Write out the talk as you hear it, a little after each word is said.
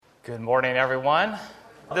Good morning, everyone.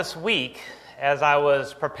 This week, as I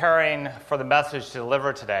was preparing for the message to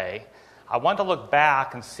deliver today, I wanted to look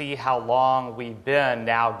back and see how long we've been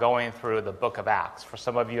now going through the book of Acts. For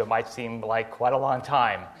some of you, it might seem like quite a long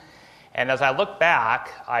time. And as I look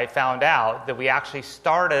back, I found out that we actually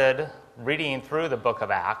started reading through the book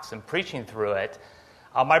of Acts and preaching through it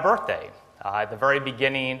on my birthday, at the very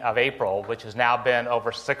beginning of April, which has now been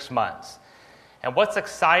over 6 months. And what's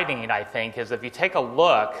exciting, I think, is if you take a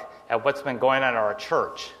look at what's been going on in our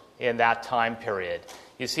church in that time period,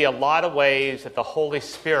 you see a lot of ways that the Holy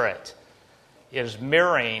Spirit is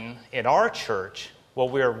mirroring in our church what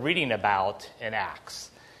we're reading about in Acts.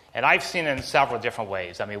 And I've seen it in several different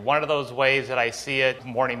ways. I mean, one of those ways that I see it,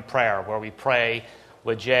 morning prayer, where we pray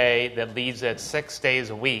with Jay that leads it 6 days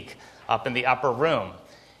a week up in the upper room.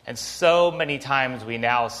 And so many times we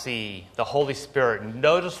now see the Holy Spirit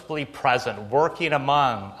noticeably present, working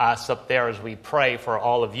among us up there as we pray for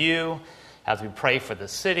all of you, as we pray for the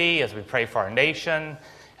city, as we pray for our nation,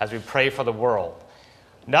 as we pray for the world.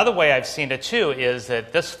 Another way I've seen it too is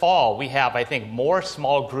that this fall we have, I think, more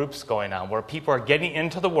small groups going on where people are getting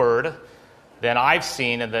into the Word than I've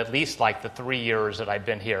seen in at least like the 3 years that I've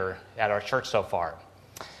been here at our church so far.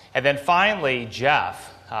 And then finally,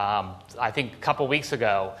 Jeff, I think a couple weeks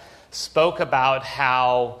ago, spoke about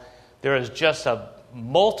how there is just a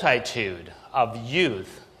multitude of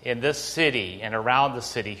youth in this city and around the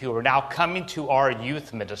city who are now coming to our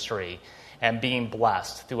youth ministry and being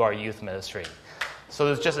blessed through our youth ministry.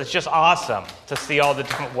 So it's just awesome to see all the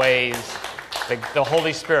different ways the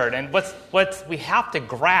Holy Spirit. And what we have to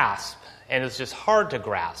grasp, and it's just hard to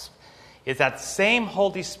grasp, is that same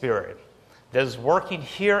Holy Spirit that is working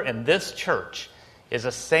here in this church is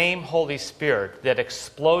the same Holy Spirit that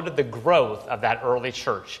exploded the growth of that early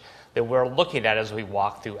church that we're looking at as we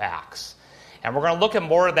walk through Acts. And we're going to look at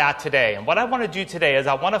more of that today. And what I want to do today is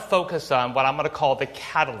I want to focus on what I'm going to call the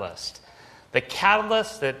catalyst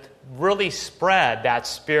that really spread that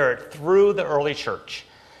spirit through the early church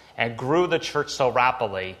and grew the church so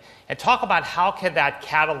rapidly, and talk about how can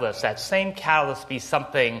that same catalyst, be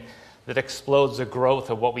something that explodes the growth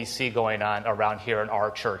of what we see going on around here in our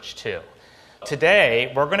church too.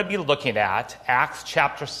 Today, we're going to be looking at Acts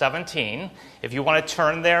chapter 17. If you want to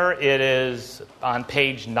turn there, it is on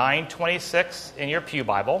page 926 in your pew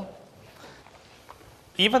Bible.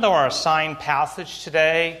 Even though our assigned passage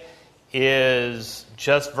today is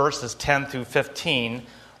just verses 10 through 15,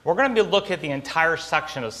 we're going to be looking at the entire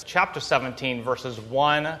section of chapter 17, verses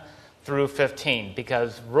 1 through 15,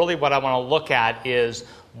 because really what I want to look at is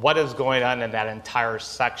what is going on in that entire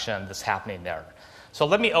section that's happening there. So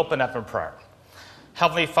let me open up in prayer.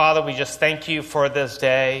 Heavenly Father, we just thank you for this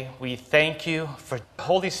day. We thank you for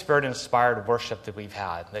Holy Spirit-inspired worship that we've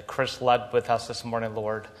had, that Chris led with us this morning,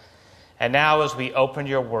 Lord. And now as we open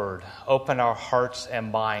your word, open our hearts and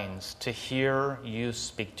minds to hear you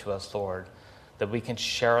speak to us, Lord, that we can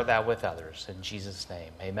share that with others. In Jesus'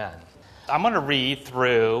 name, amen. I'm going to read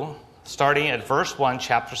through, starting at verse 1,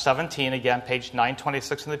 chapter 17, again, page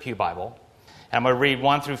 926 in the Pew Bible. And I'm going to read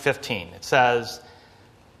 1 through 15. It says,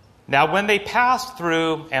 "Now when they passed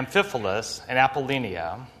through Amphipolis and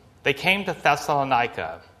Apollonia, they came to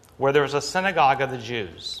Thessalonica, where there was a synagogue of the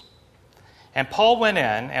Jews. And Paul went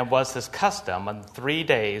in, and was his custom, on 3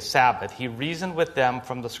 days' Sabbath, he reasoned with them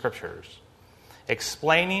from the Scriptures,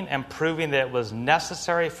 explaining and proving that it was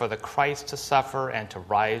necessary for the Christ to suffer and to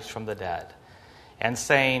rise from the dead, and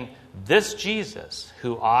saying, 'This Jesus,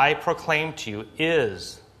 who I proclaim to you,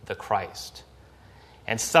 is the Christ.'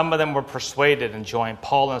 And some of them were persuaded and joined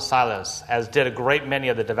Paul and Silas, as did a great many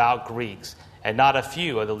of the devout Greeks, and not a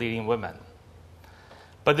few of the leading women.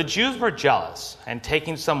 But the Jews were jealous, and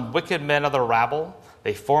taking some wicked men of the rabble,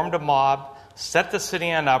 they formed a mob, set the city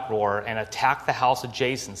in an uproar, and attacked the house of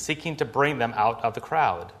Jason, seeking to bring them out of the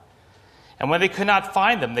crowd. And when they could not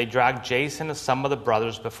find them, they dragged Jason and some of the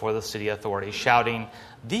brothers before the city authorities, shouting,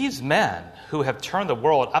 'These men who have turned the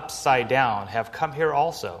world upside down have come here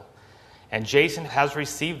also. And Jason has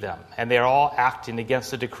received them, and they are all acting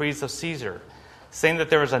against the decrees of Caesar, saying that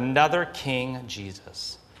there is another king,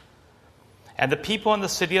 Jesus.' And the people in the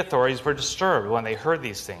city authorities were disturbed when they heard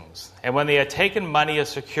these things. And when they had taken money as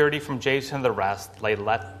security from Jason and the rest, they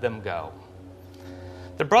let them go.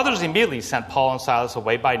 The brothers immediately sent Paul and Silas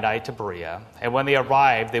away by night to Berea. And when they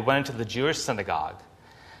arrived, they went into the Jewish synagogue.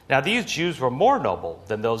 Now these Jews were more noble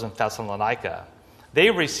than those in Thessalonica. They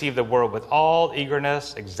received the word with all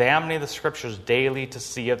eagerness, examining the Scriptures daily to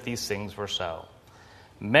see if these things were so.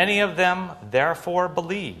 Many of them, therefore,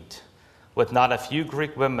 believed, with not a few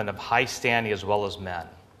Greek women of high standing as well as men.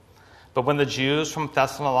 But when the Jews from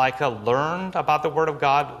Thessalonica learned about the word of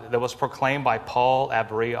God that was proclaimed by Paul at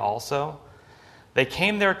Berea also, they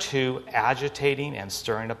came there too, agitating and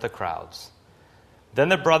stirring up the crowds. Then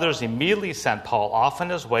the brothers immediately sent Paul off on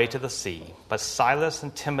his way to the sea, but Silas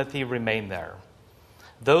and Timothy remained there.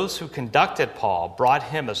 Those who conducted Paul brought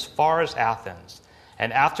him as far as Athens,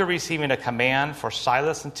 and after receiving a command for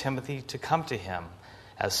Silas and Timothy to come to him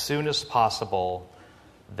as soon as possible,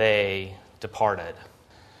 they departed.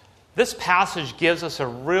 This passage gives us a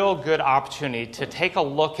real good opportunity to take a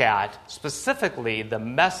look at specifically the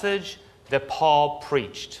message that Paul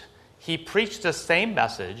preached. He preached the same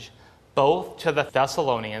message both to the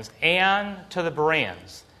Thessalonians and to the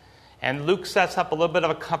Bereans. And Luke sets up a little bit of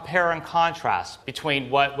a compare and contrast between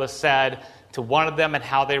what was said to one of them and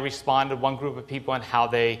how they responded, one group of people, and how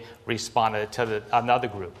they responded to another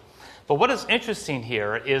group. But what is interesting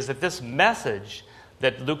here is that this message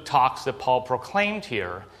that Luke talks that Paul proclaimed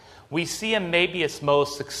here, we see in maybe its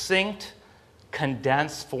most succinct,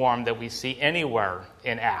 condensed form that we see anywhere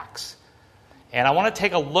in Acts. And I want to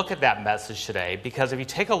take a look at that message today, because if you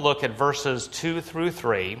take a look at verses 2 through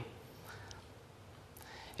 3,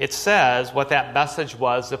 it says what that message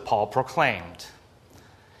was that Paul proclaimed.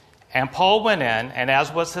 And Paul went in, and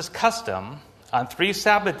as was his custom, on 3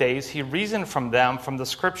 Sabbath days he reasoned from them from the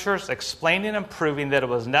Scriptures, explaining and proving that it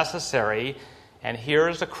was necessary, and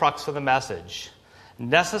here's the crux of the message,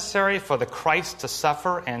 necessary for the Christ to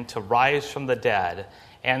suffer and to rise from the dead,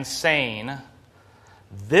 and saying,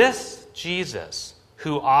 this Jesus,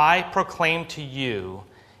 who I proclaim to you,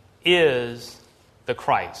 is the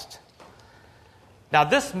Christ. Now,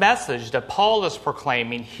 this message that Paul is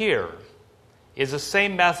proclaiming here is the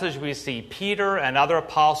same message we see Peter and other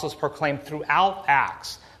apostles proclaim throughout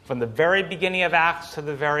Acts, from the very beginning of Acts to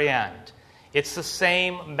the very end. It's the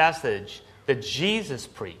same message that Jesus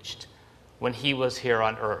preached when he was here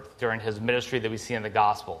on earth during his ministry that we see in the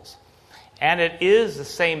Gospels. And it is the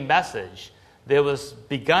same message that was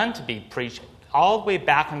begun to be preached all the way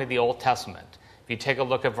back into the Old Testament. If you take a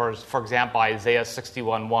look at, for example, Isaiah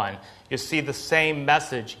 61:1, you see the same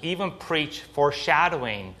message even preached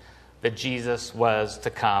foreshadowing that Jesus was to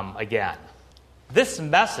come again. This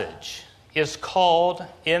message is called,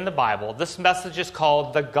 in the Bible, this message is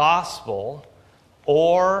called the gospel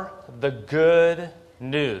or the good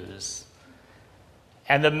news.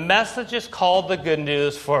 And the message is called the good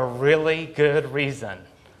news for a really good reason.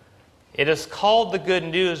 It is called the good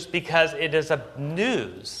news because it is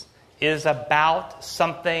news. It is about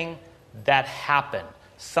something that happened,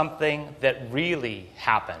 something that really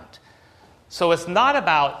happened. So it's not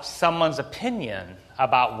about someone's opinion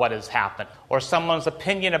about what has happened or someone's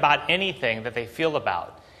opinion about anything that they feel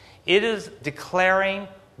about. It is declaring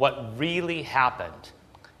what really happened.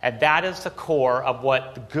 And that is the core of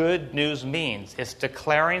what good news means. It's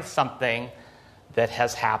declaring something that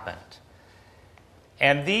has happened.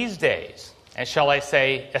 And these days, and shall I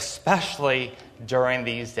say, especially during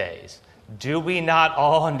these days, do we not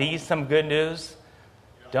all need some good news?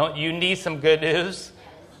 Don't you need some good news?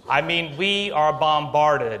 I mean, we are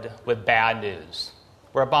bombarded with bad news.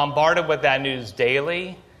 We're bombarded with that news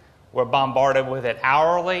daily. We're bombarded with it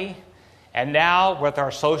hourly. And now, with our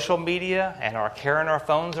social media and our carrying our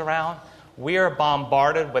phones around, we are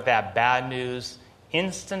bombarded with that bad news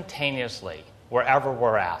instantaneously, wherever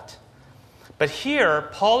we're at. But here,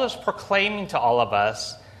 Paul is proclaiming to all of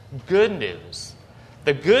us good news.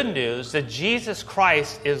 The good news that Jesus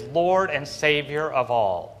Christ is Lord and Savior of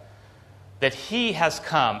all. That he has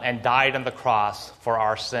come and died on the cross for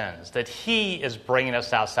our sins. That he is bringing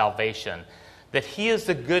us out salvation. That he is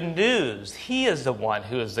the good news. He is the one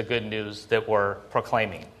who is the good news that we're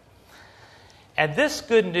proclaiming. And this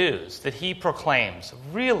good news that he proclaims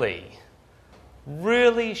really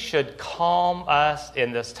should calm us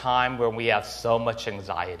in this time where we have so much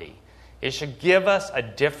anxiety. It should give us a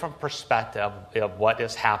different perspective of what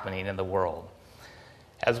is happening in the world.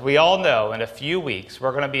 As we all know, in a few weeks,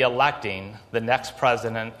 we're going to be electing the next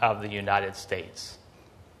president of the United States.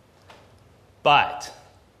 But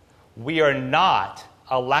we are not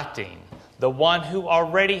electing the one who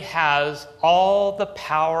already has all the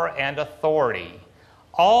power and authority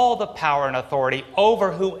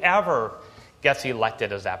over whoever gets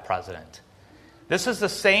elected as that president. This is the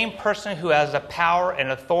same person who has the power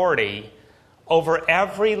and authority over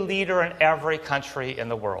every leader in every country in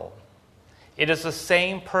the world. It is the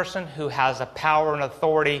same person who has the power and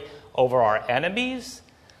authority over our enemies,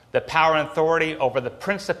 the power and authority over the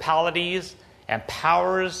principalities and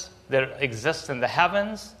powers that exist in the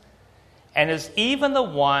heavens, and is even the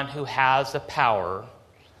one who has the power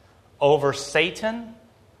over Satan,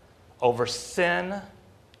 over sin,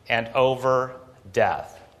 and over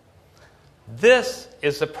death. This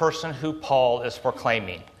is the person who Paul is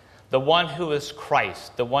proclaiming, the one who is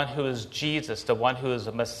Christ, the one who is Jesus, the one who is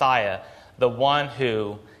the Messiah, the one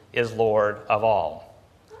who is Lord of all.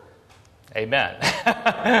 Amen.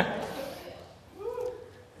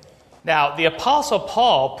 Now, the Apostle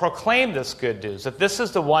Paul proclaimed this good news, that this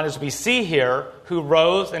is the one, as we see here, who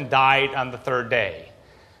rose and died on the third day.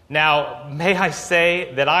 Now, may I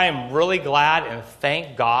say that I am really glad and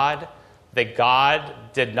thank God that God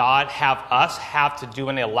did not have to do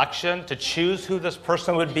an election to choose who this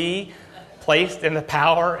person would be, placed in the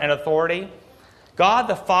power and authority. God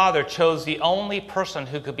the Father chose the only person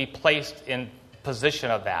who could be placed in position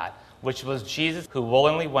of that, which was Jesus, who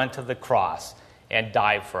willingly went to the cross and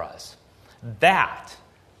died for us. That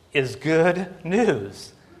is good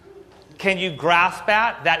news. Can you grasp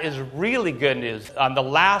that? That is really good news. On the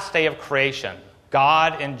last day of creation,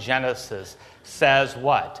 God in Genesis says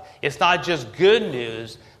what? It's not just good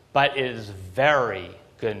news, but it is very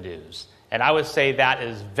good news. And I would say that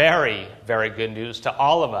is very, very good news to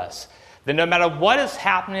all of us. That no matter what is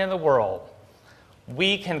happening in the world,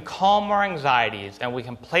 we can calm our anxieties and we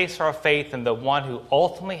can place our faith in the one who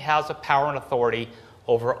ultimately has the power and authority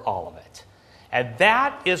over all of it. And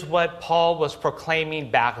that is what Paul was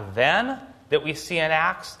proclaiming back then that we see in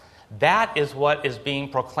Acts. That is what is being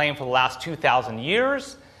proclaimed for the last 2,000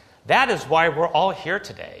 years. That is why we're all here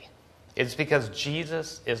today. It's because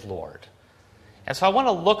Jesus is Lord. And so I want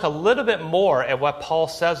to look a little bit more at what Paul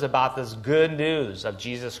says about this good news of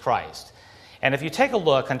Jesus Christ. And if you take a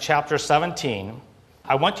look on chapter 17,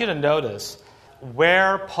 I want you to notice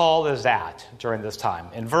where Paul is at during this time.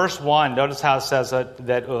 In verse 1, notice how it says that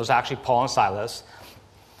it was actually Paul and Silas.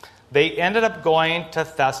 They ended up going to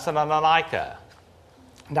Thessalonica.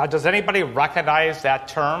 Now, does anybody recognize that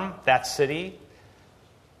term, that city?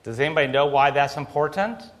 Does anybody know why that's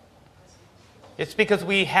important? It's because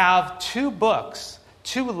we have two books,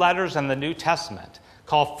 two letters in the New Testament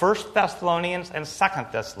called 1 Thessalonians and 2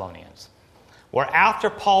 Thessalonians, where after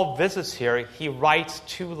Paul visits here, he writes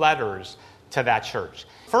two letters to that church.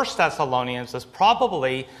 1 Thessalonians is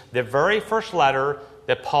probably the very first letter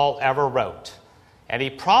that Paul ever wrote. And he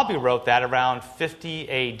probably wrote that around 50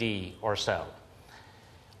 A.D. or so.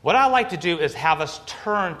 What I'd like to do is have us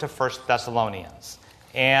turn to 1 Thessalonians.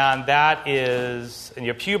 And that is, in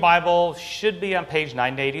your Pew Bible, should be on page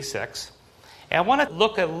 986. And I want to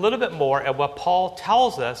look a little bit more at what Paul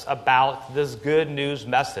tells us about this good news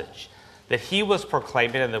message that he was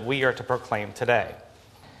proclaiming and that we are to proclaim today.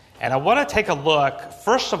 And I want to take a look,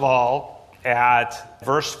 first of all, at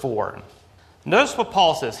verse 4. Notice what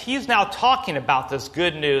Paul says. He's now talking about this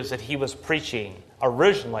good news that he was preaching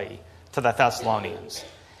originally to the Thessalonians.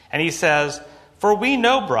 And he says, "For we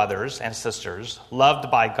know, brothers and sisters,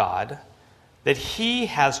 loved by God, that he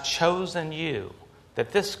has chosen you,"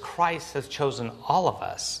 that this Christ has chosen all of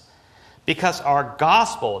us, because our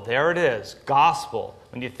gospel, there it is, gospel.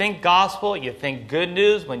 When you think gospel, you think good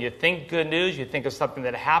news. When you think good news, you think of something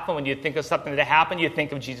that happened. When you think of something that happened, you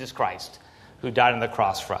think of Jesus Christ, who died on the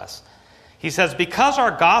cross for us. He says, because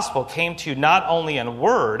our gospel came to you not only in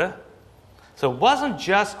word, so it wasn't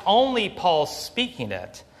just only Paul speaking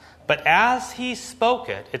it, but as he spoke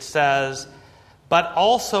it, it says, but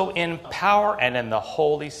also in power and in the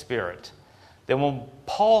Holy Spirit. That when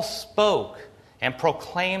Paul spoke and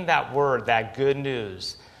proclaimed that word, that good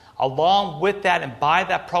news, along with that and by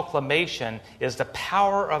that proclamation is the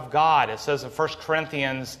power of God. It says in 1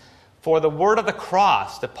 Corinthians, for the word of the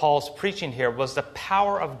cross that Paul's preaching here was the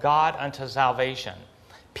power of God unto salvation.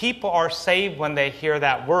 People are saved when they hear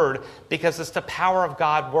that word because it's the power of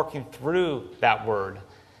God working through that word.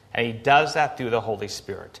 And he does that through the Holy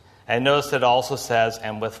Spirit. And notice it also says,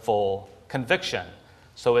 and with full conviction.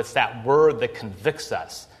 So it's that word that convicts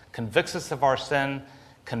us of our sin,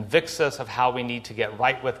 convicts us of how we need to get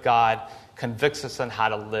right with God, convicts us on how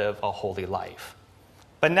to live a holy life.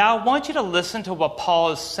 But now I want you to listen to what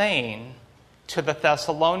Paul is saying to the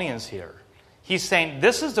Thessalonians here. He's saying,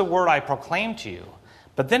 this is the word I proclaim to you.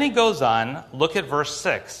 But then he goes on, look at verse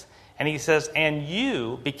 6, and he says, and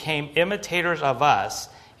you became imitators of us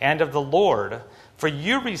and of the Lord, for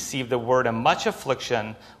you received the word in much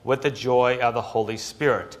affliction with the joy of the Holy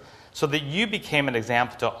Spirit, so that you became an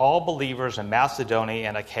example to all believers in Macedonia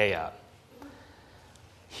and Achaia.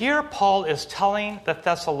 Here Paul is telling the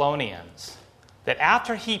Thessalonians that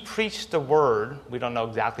after he preached the word, we don't know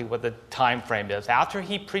exactly what the time frame is, after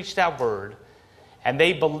he preached that word, and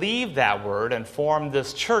they believed that word and formed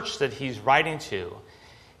this church that he's writing to,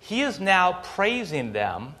 he is now praising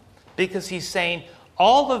them because he's saying,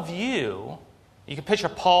 all of you, you can picture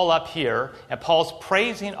Paul up here, and Paul's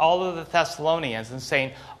praising all of the Thessalonians and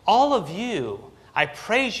saying, all of you, I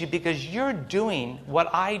praise you because you're doing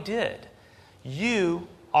what I did. You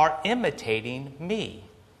are imitating me.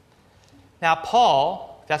 Now,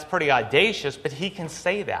 Paul, that's pretty audacious, but he can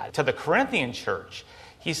say that to the Corinthian church.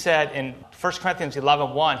 He said in 1 Corinthians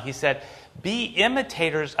 11:1, he said, be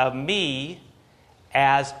imitators of me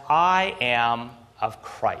as I am of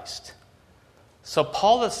Christ. So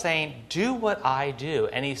Paul is saying, do what I do.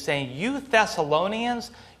 And he's saying, you Thessalonians,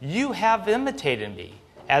 you have imitated me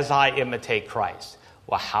as I imitate Christ.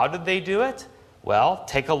 Well, how did they do it? Well,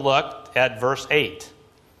 take a look at verse 8.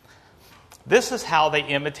 This is how they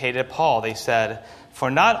imitated Paul. They said, for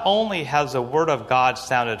not only has the word of God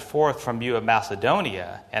sounded forth from you in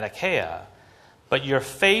Macedonia and Achaia, but your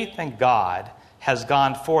faith in God has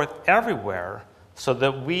gone forth everywhere, so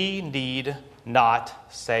that we need not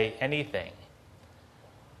say anything.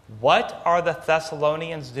 What are the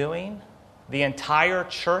Thessalonians doing? The entire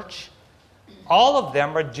church? All of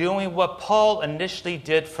them are doing what Paul initially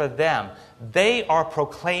did for them. They are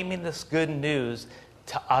proclaiming this good news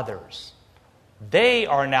to others. They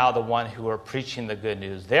are now the one who are preaching the good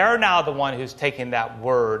news. They're now the one who's taking that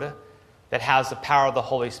word that has the power of the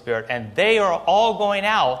Holy Spirit, and they are all going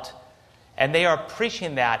out, and they are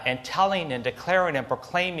preaching that and telling and declaring and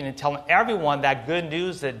proclaiming and telling everyone that good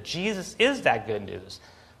news, that Jesus is that good news,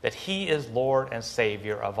 that he is Lord and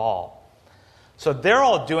Savior of all. So they're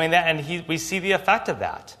all doing that, and we see the effect of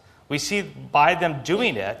that. We see by them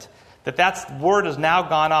doing it that word has now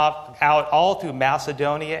gone out all through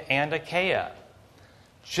Macedonia and Achaia,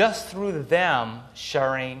 just through them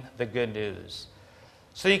sharing the good news.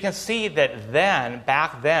 So you can see that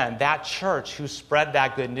back then, that church who spread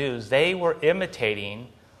that good news, they were imitating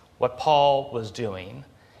what Paul was doing,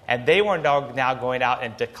 and they were now going out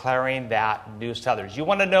and declaring that news to others. You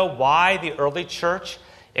want to know why the early church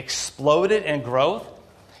exploded in growth?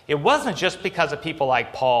 It wasn't just because of people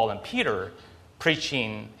like Paul and Peter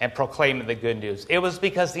preaching and proclaiming the good news. It was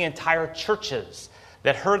because the entire churches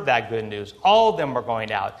that heard that good news, all of them were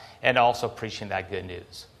going out and also preaching that good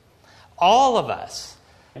news. All of us,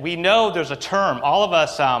 we know there's a term, all of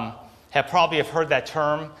us have heard that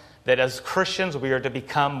term, that as Christians we are to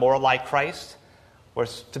become more like Christ, or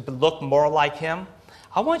to look more like him.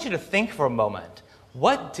 I want you to think for a moment,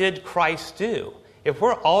 what did Christ do? If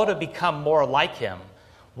we're all to become more like him,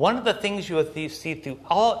 one of the things you will see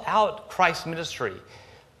throughout Christ's ministry,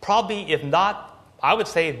 probably if not, I would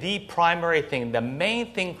say the primary thing, the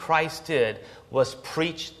main thing Christ did was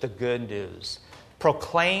preach the good news.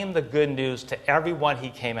 Proclaim the good news to everyone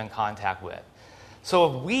he came in contact with.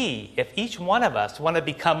 So if each one of us want to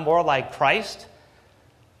become more like Christ,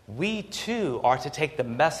 we too are to take the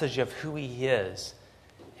message of who he is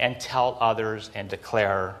and tell others and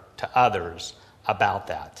declare to others about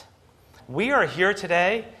that. We are here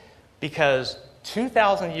today because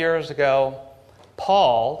 2,000 years ago,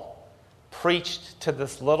 Paul preached to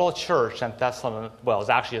this little church in Thessalonica. Well, it was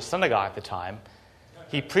actually a synagogue at the time.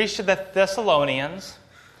 He preached to the Thessalonians,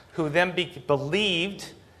 who then believed.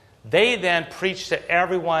 They then preached to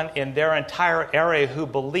everyone in their entire area who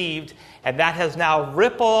believed, and that has now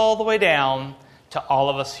rippled all the way down to all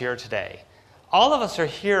of us here today. All of us are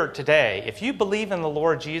here today. If you believe in the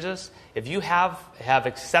Lord Jesus, if you have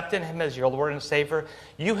accepted him as your Lord and Savior,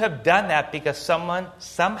 you have done that because someone,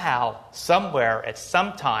 somehow, somewhere, at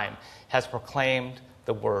some time, has proclaimed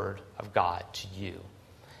the word of God to you.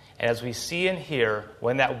 And as we see and hear,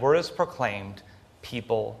 when that word is proclaimed,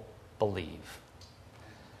 people believe.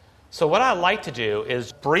 So what I'd like to do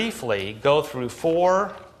is briefly go through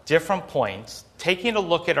 4 different points, taking a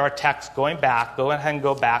look at our text, go ahead and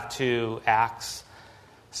go back to Acts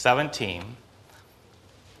 17.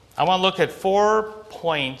 I want to look at 4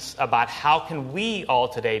 points about how can we all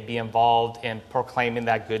today be involved in proclaiming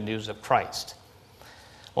that good news of Christ.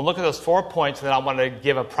 We'll look at those 4 points, and then I want to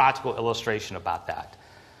give a practical illustration about that.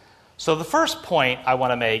 So the first point I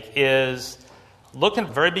want to make is, look at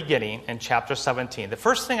the very beginning in chapter 17. The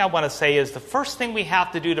first thing I want to say is the first thing we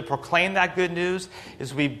have to do to proclaim that good news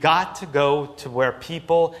is we've got to go to where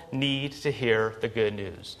people need to hear the good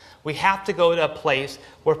news. We have to go to a place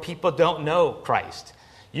where people don't know Christ.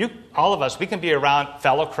 All of us, we can be around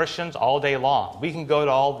fellow Christians all day long. We can go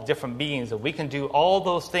to all the different meetings, and we can do all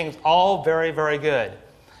those things, all very, very good.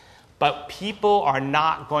 But people are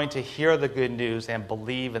not going to hear the good news and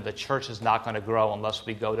believe, and the church is not going to grow unless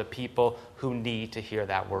we go to people who need to hear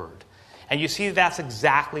that word. And you see that's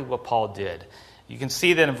exactly what Paul did. You can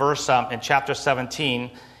see that in chapter 17,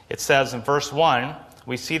 it says in verse 1,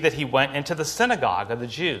 we see that he went into the synagogue of the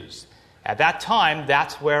Jews. At that time,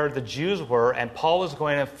 that's where the Jews were, and Paul was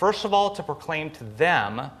going, first of all, to proclaim to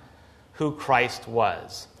them who Christ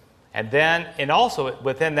was. And also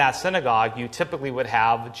within that synagogue, you typically would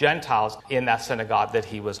have Gentiles in that synagogue that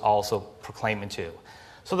he was also proclaiming to.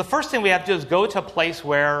 So the first thing we have to do is go to a place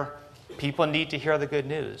where people need to hear the good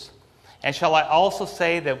news. And shall I also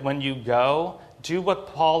say that when you go, do what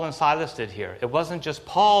Paul and Silas did here. It wasn't just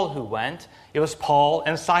Paul who went, it was Paul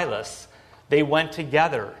and Silas. They went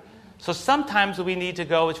together. So sometimes we need to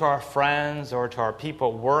go to our friends or to our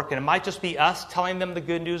people at work, and it might just be us telling them the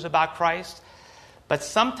good news about Christ. But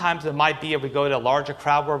sometimes it might be if we go to a larger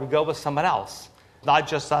crowd where we go with someone else, not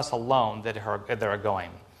just us alone that are going.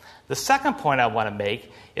 The second point I want to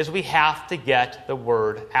make is we have to get the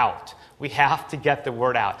word out. We have to get the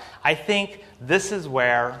word out. I think this is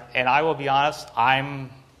where, and I will be honest, I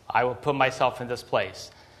will put myself in this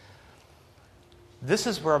place. This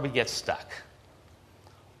is where we get stuck.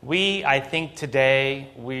 I think today,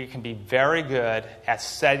 we can be very good at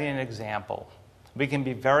setting an example. We can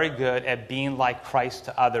be very good at being like Christ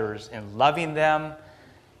to others and loving them,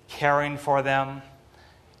 caring for them.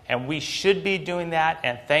 And we should be doing that,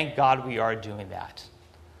 and thank God we are doing that.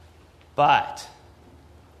 But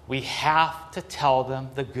we have to tell them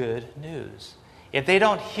the good news. If they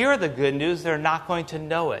don't hear the good news, they're not going to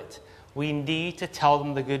know it. We need to tell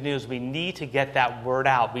them the good news. We need to get that word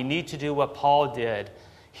out. We need to do what Paul did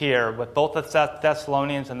here with both the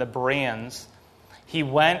Thessalonians and the Bereans. He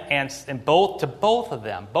went and to both of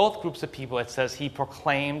them, both groups of people, it says he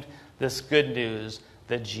proclaimed this good news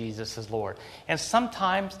that Jesus is Lord. And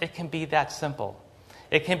sometimes it can be that simple.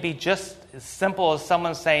 It can be just as simple as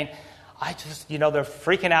someone saying, they're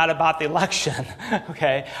freaking out about the election.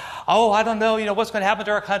 Okay. Oh, I don't know, what's going to happen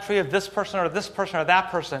to our country if this person or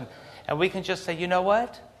that person. And we can just say, you know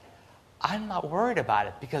what? I'm not worried about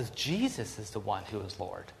it because Jesus is the one who is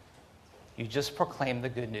Lord. You just proclaim the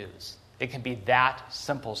good news. It can be that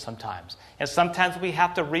simple sometimes. And sometimes we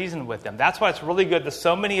have to reason with them. That's why it's really good that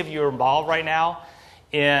so many of you are involved right now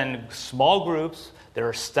in small groups that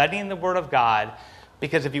are studying the Word of God.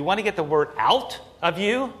 Because if you want to get the Word out of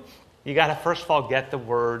you, you got to first of all get the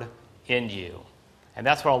Word in you. And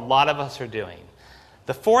that's what a lot of us are doing.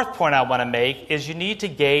 The fourth point I want to make is you need to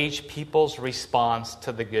gauge people's response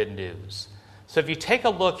to the good news. So if you take a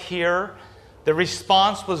look here, the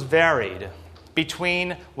response was varied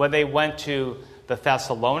between when they went to the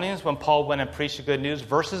Thessalonians, when Paul went and preached the good news,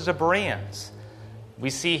 versus the Bereans. We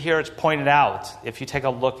see here it's pointed out. If you take a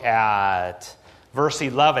look at verse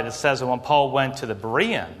 11, it says that when Paul went to the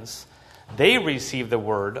Bereans, they received the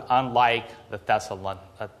word, unlike the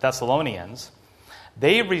Thessalonians.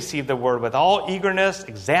 They received the word with all eagerness,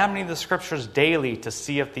 examining the scriptures daily to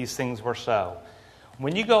see if these things were so.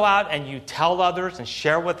 When you go out and you tell others and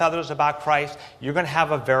share with others about Christ, you're going to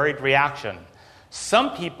have a varied reaction.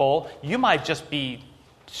 Some people, you might just be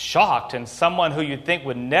shocked, and someone who you think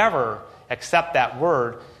would never accept that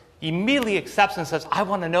word immediately accepts and says, I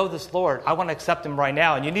want to know this Lord. I want to accept him right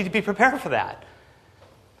now. And you need to be prepared for that.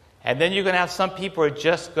 And then you're going to have some people who are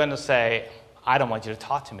just going to say, I don't want you to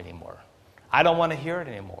talk to me anymore. I don't want to hear it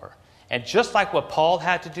anymore. And just like what Paul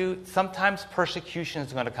had to do, sometimes persecution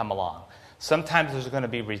is going to come along. Sometimes there's going to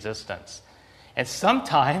be resistance. And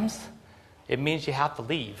sometimes it means you have to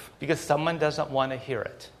leave because someone doesn't want to hear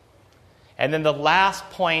it. And then the last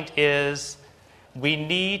point is we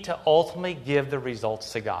need to ultimately give the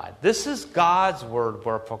results to God. This is God's word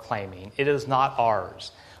we're proclaiming. It is not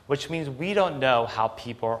ours, which means we don't know how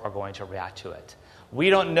people are going to react to it. We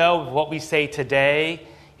don't know what we say today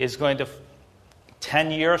is going to,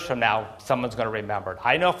 10 years from now, someone's going to remember it.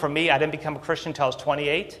 I know for me, I didn't become a Christian until I was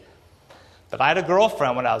 28, but I had a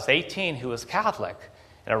girlfriend when I was 18 who was Catholic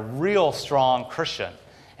and a real strong Christian.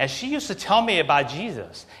 And she used to tell me about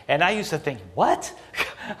Jesus. And I used to think, what?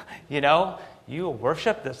 You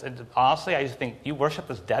worship this? And honestly, I used to think, you worship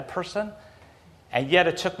this dead person? And yet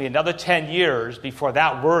it took me another 10 years before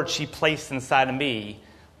that word she placed inside of me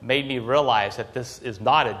made me realize that this is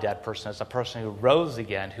not a dead person. It's a person who rose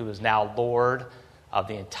again, who is now Lord of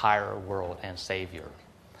the entire world and Savior.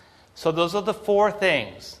 So those are the four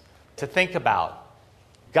things to think about.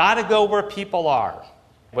 Got to go where people are,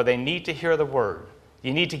 where they need to hear the word.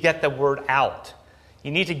 You need to get the word out.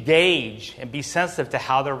 You need to gauge and be sensitive to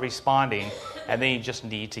how they're responding, and then you just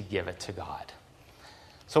need to give it to God.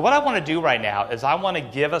 So what I want to do right now is I want to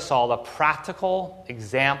give us all a practical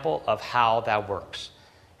example of how that works.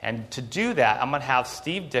 And to do that, I'm going to have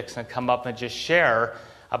Steve Dixon come up and just share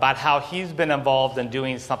about how he's been involved in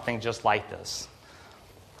doing something just like this.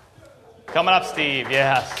 Coming up, Steve,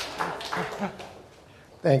 yes.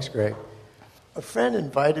 Thanks, Greg. A friend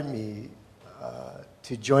invited me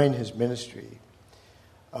to join his ministry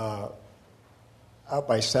out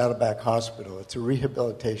by Saddleback Hospital. It's a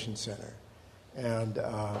rehabilitation center. And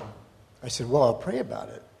I said, well, I'll pray about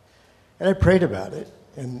it. And I prayed about it,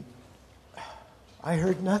 and I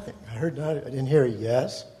heard nothing. I didn't hear a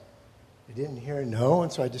yes. I didn't hear a no.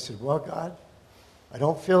 And so I just said, well, God, I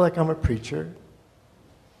don't feel like I'm a preacher.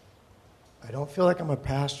 I don't feel like I'm a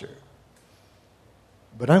pastor.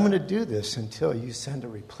 But I'm going to do this until you send a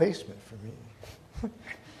replacement for me.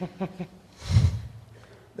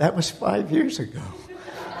 That was 5 years ago.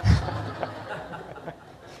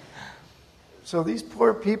 So these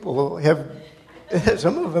poor people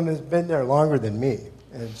some of them have been there longer than me.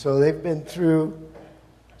 And so they've been through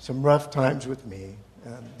some rough times with me.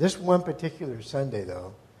 This one particular Sunday,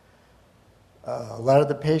 though, a lot of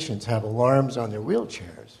the patients have alarms on their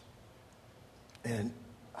wheelchairs. And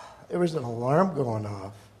there was an alarm going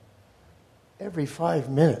off every 5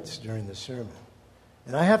 minutes during the sermon.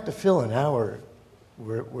 And I have to fill an hour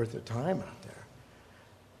worth of time out there.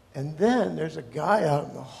 And then there's a guy out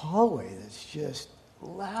in the hallway that's just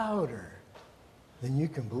louder than you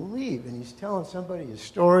can believe. And he's telling somebody a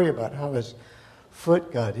story about how his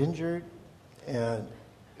foot got injured. And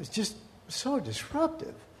it's just so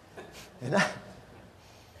disruptive. And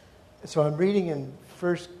so I'm reading in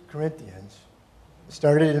 1 Corinthians.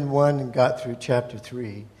 Started in 1 and got through chapter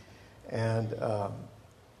 3. And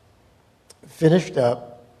finished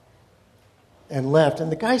up and left.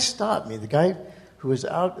 And the guy stopped me. The guy who was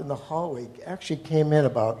out in the hallway actually came in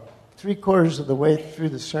about 3/4 of the way through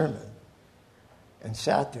the sermon and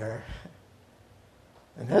sat there.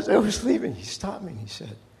 And as I was leaving, he stopped me and he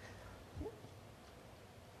said,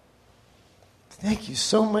 thank you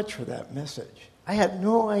so much for that message. I had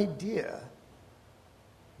no idea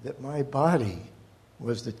that my body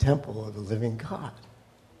was the temple of the living God.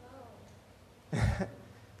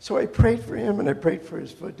 So I prayed for him and I prayed for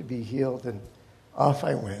his foot to be healed, and off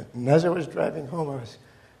I went. And as I was driving home, I was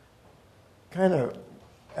kind of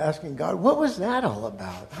asking God, what was that all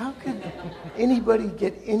about? How could anybody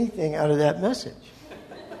get anything out of that message?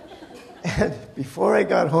 And before I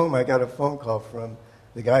got home, I got a phone call from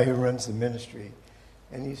the guy who runs the ministry.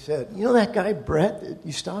 And he said, you know that guy, Brett, that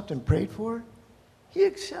you stopped and prayed for? He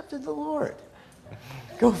accepted the Lord.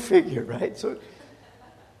 Go figure, right? So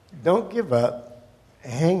don't give up.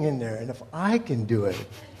 Hang in there. And if I can do it,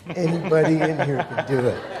 anybody in here can do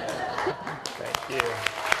it. Thank you.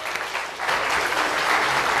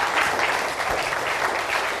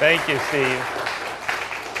 Thank you, Steve.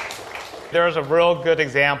 There's a real good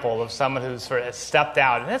example of someone who's sort of stepped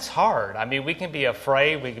out, and it's hard. I mean, we can be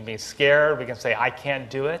afraid, we can be scared, we can say, I can't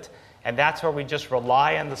do it, and that's where we just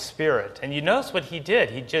rely on the Spirit. And you notice what he did.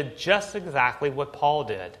 He did just exactly what Paul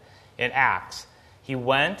did in Acts. He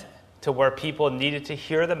went to where people needed to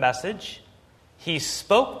hear the message. He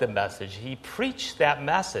spoke the message. He preached that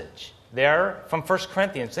message there from 1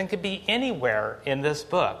 Corinthians. It could be anywhere in this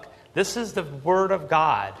book. This is the Word of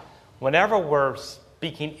God. Whenever we're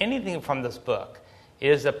speaking anything from this book, it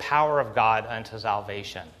is the power of God unto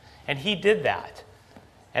salvation. And he did that.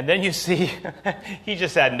 And then you see, he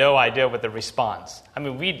just had no idea what the response. I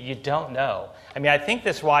mean, you don't know. I mean, I think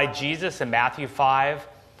that's why Jesus in Matthew 5,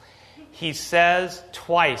 he says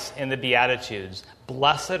twice in the Beatitudes,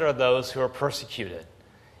 blessed are those who are persecuted.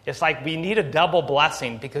 It's like we need a double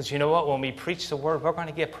blessing because you know what? When we preach the word, we're going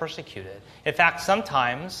to get persecuted. In fact,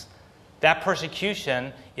 sometimes that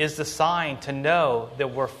persecution is the sign to know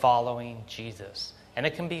that we're following Jesus. And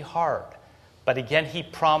it can be hard. But again, he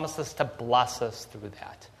promises to bless us through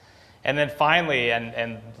that. And then finally,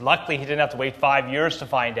 and luckily he didn't have to wait 5 years to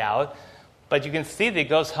find out, but you can see that he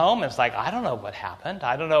goes home and it's like, I don't know what happened.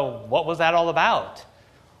 I don't know, what was that all about?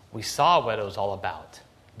 We saw what it was all about.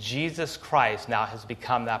 Jesus Christ now has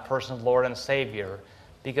become that person's Lord and Savior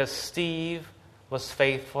because Steve was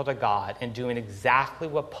faithful to God in doing exactly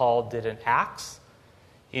what Paul did in Acts,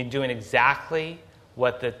 in doing exactly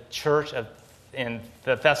what the church in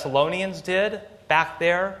the Thessalonians did back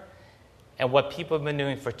there, and what people have been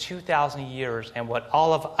doing for 2,000 years, and what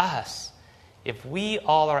all of us, if we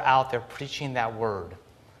all are out there preaching that word,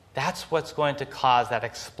 that's what's going to cause that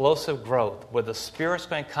explosive growth where the Spirit's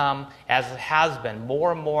going to come, as it has been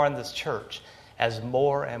more and more in this church, as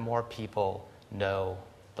more and more people know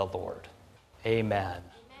the Lord. Amen.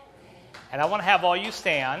 And I want to have all you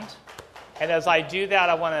stand. And as I do that,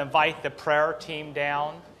 I want to invite the prayer team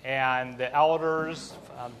down and the elders.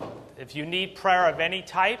 If you need prayer of any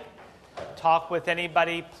type, talk with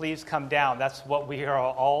anybody, please come down. That's what we are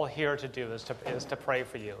all here to do, is to pray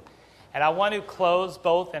for you. And I want to close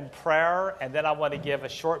both in prayer, and then I want to give a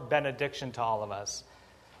short benediction to all of us.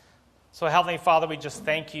 So, Heavenly Father, we just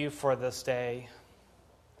thank you for this day.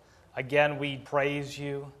 Again, we praise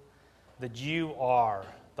you that you are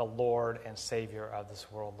the the Lord and Savior of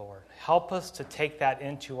this world, Lord. Help us to take that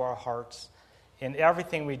into our hearts. In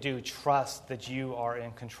everything we do, trust that you are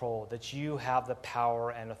in control, that you have the power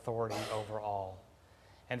and authority over all.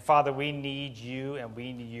 And Father, we need you and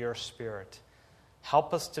we need your Spirit.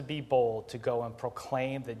 Help us to be bold to go and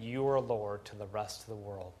proclaim that you are Lord to the rest of the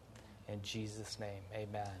world. In Jesus' name,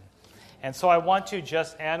 amen. And so I want to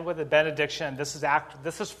just end with a benediction. This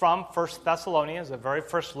is from 1 Thessalonians, the very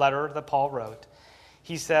first letter that Paul wrote.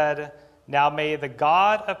 He said, "Now may the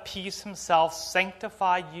God of peace himself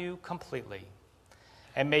sanctify you completely,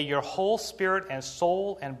 and may your whole spirit and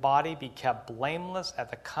soul and body be kept blameless at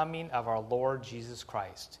the coming of our Lord Jesus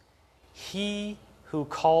Christ. He who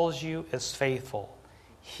calls you is faithful.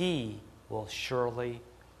 He will surely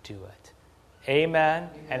do it." Amen,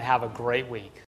 and have a great week.